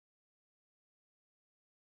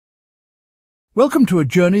Welcome to a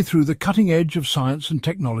journey through the cutting edge of science and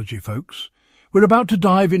technology, folks. We're about to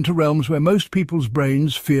dive into realms where most people's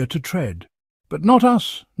brains fear to tread. But not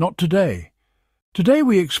us, not today. Today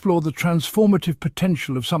we explore the transformative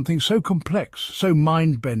potential of something so complex, so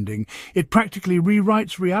mind-bending, it practically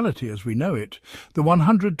rewrites reality as we know it, the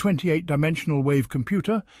 128-dimensional wave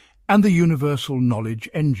computer and the universal knowledge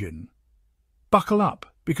engine. Buckle up,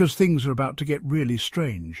 because things are about to get really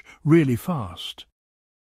strange, really fast.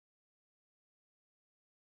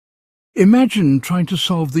 Imagine trying to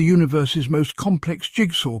solve the universe's most complex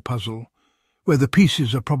jigsaw puzzle, where the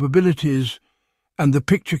pieces are probabilities and the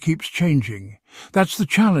picture keeps changing. That's the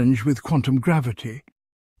challenge with quantum gravity.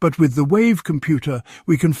 But with the wave computer,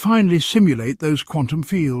 we can finally simulate those quantum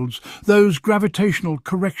fields, those gravitational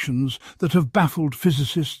corrections that have baffled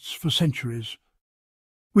physicists for centuries.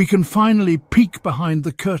 We can finally peek behind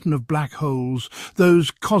the curtain of black holes,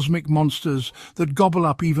 those cosmic monsters that gobble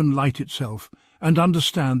up even light itself, and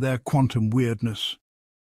understand their quantum weirdness.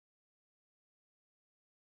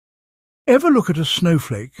 Ever look at a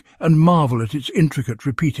snowflake and marvel at its intricate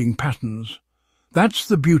repeating patterns? That's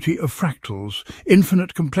the beauty of fractals,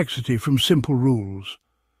 infinite complexity from simple rules.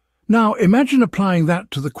 Now imagine applying that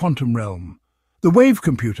to the quantum realm. The wave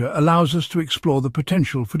computer allows us to explore the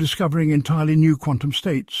potential for discovering entirely new quantum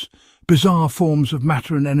states, bizarre forms of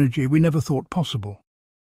matter and energy we never thought possible.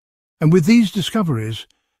 And with these discoveries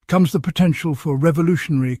comes the potential for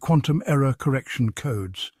revolutionary quantum error correction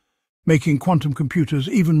codes, making quantum computers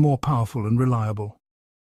even more powerful and reliable.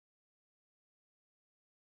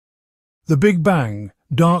 The Big Bang,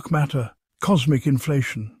 dark matter, cosmic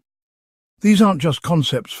inflation. These aren't just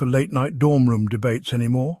concepts for late-night dorm room debates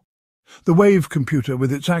anymore. The wave computer,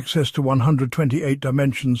 with its access to 128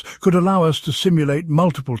 dimensions, could allow us to simulate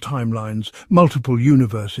multiple timelines, multiple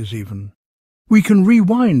universes even. We can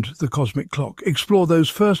rewind the cosmic clock, explore those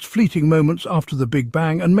first fleeting moments after the Big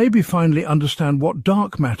Bang, and maybe finally understand what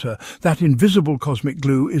dark matter, that invisible cosmic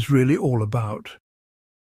glue, is really all about.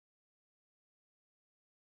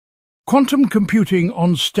 Quantum computing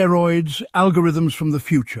on steroids, algorithms from the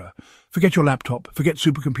future. Forget your laptop, forget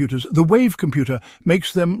supercomputers. The wave computer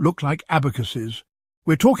makes them look like abacuses.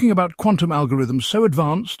 We're talking about quantum algorithms so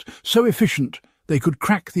advanced, so efficient, they could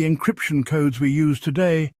crack the encryption codes we use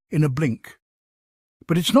today in a blink.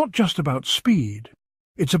 But it's not just about speed.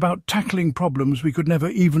 It's about tackling problems we could never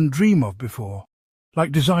even dream of before,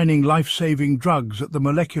 like designing life-saving drugs at the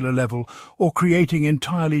molecular level or creating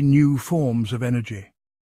entirely new forms of energy.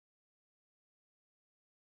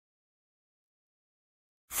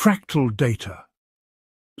 Fractal data.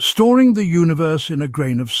 Storing the universe in a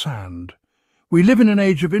grain of sand. We live in an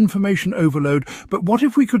age of information overload, but what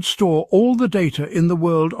if we could store all the data in the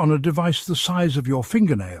world on a device the size of your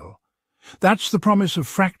fingernail? That's the promise of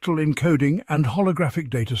fractal encoding and holographic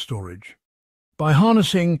data storage. By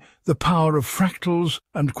harnessing the power of fractals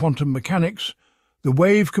and quantum mechanics, the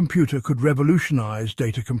wave computer could revolutionize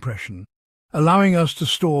data compression, allowing us to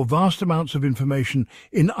store vast amounts of information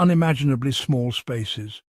in unimaginably small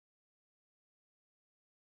spaces.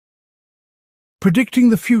 Predicting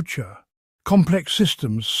the future, complex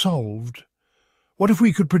systems solved. What if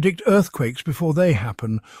we could predict earthquakes before they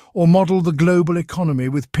happen, or model the global economy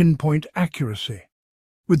with pinpoint accuracy?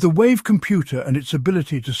 With the wave computer and its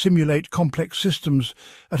ability to simulate complex systems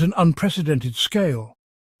at an unprecedented scale,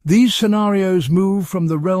 these scenarios move from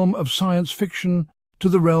the realm of science fiction to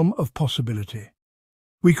the realm of possibility.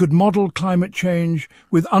 We could model climate change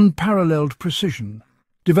with unparalleled precision,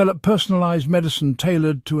 develop personalized medicine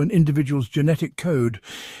tailored to an individual's genetic code,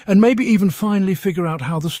 and maybe even finally figure out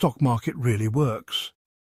how the stock market really works.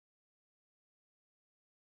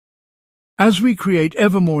 As we create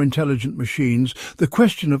ever more intelligent machines, the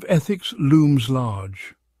question of ethics looms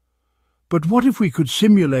large. But what if we could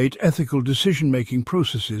simulate ethical decision-making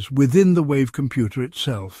processes within the wave computer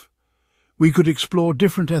itself? We could explore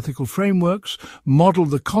different ethical frameworks, model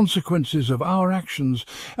the consequences of our actions,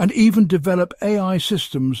 and even develop AI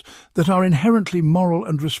systems that are inherently moral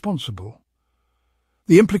and responsible.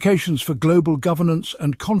 The implications for global governance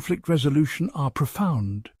and conflict resolution are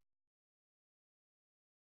profound.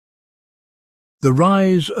 The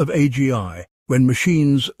rise of AGI, when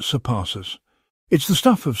machines surpass us. It's the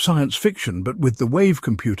stuff of science fiction, but with the wave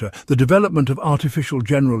computer, the development of artificial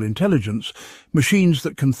general intelligence, machines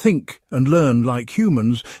that can think and learn like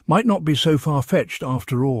humans might not be so far-fetched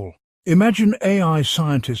after all. Imagine AI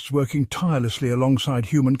scientists working tirelessly alongside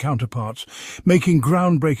human counterparts, making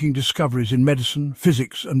groundbreaking discoveries in medicine,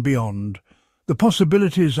 physics and beyond. The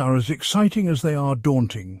possibilities are as exciting as they are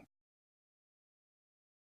daunting.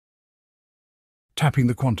 Tapping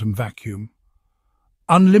the quantum vacuum.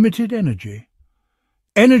 Unlimited energy.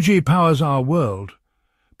 Energy powers our world,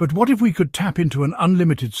 but what if we could tap into an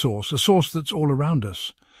unlimited source, a source that's all around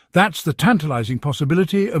us? That's the tantalizing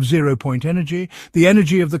possibility of zero-point energy, the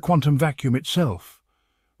energy of the quantum vacuum itself.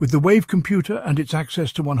 With the wave computer and its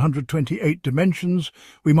access to 128 dimensions,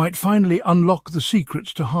 we might finally unlock the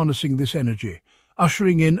secrets to harnessing this energy,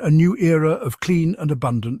 ushering in a new era of clean and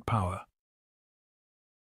abundant power.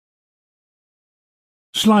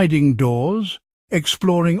 Sliding doors,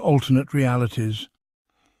 exploring alternate realities.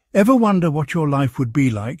 Ever wonder what your life would be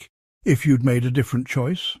like if you'd made a different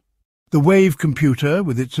choice? The wave computer,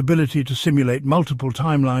 with its ability to simulate multiple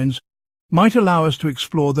timelines, might allow us to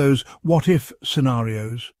explore those what-if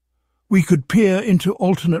scenarios. We could peer into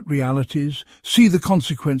alternate realities, see the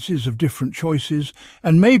consequences of different choices,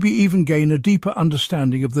 and maybe even gain a deeper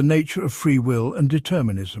understanding of the nature of free will and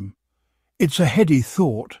determinism. It's a heady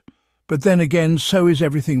thought, but then again, so is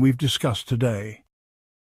everything we've discussed today.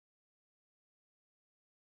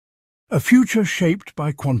 A future shaped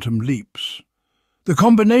by quantum leaps. The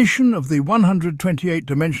combination of the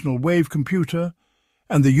 128-dimensional wave computer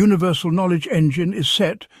and the universal knowledge engine is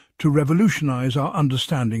set to revolutionize our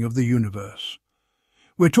understanding of the universe.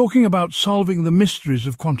 We're talking about solving the mysteries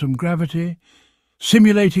of quantum gravity,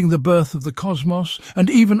 simulating the birth of the cosmos, and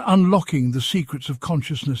even unlocking the secrets of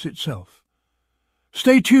consciousness itself.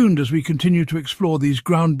 Stay tuned as we continue to explore these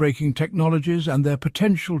groundbreaking technologies and their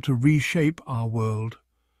potential to reshape our world.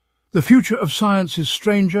 The future of science is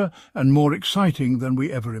stranger and more exciting than we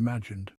ever imagined.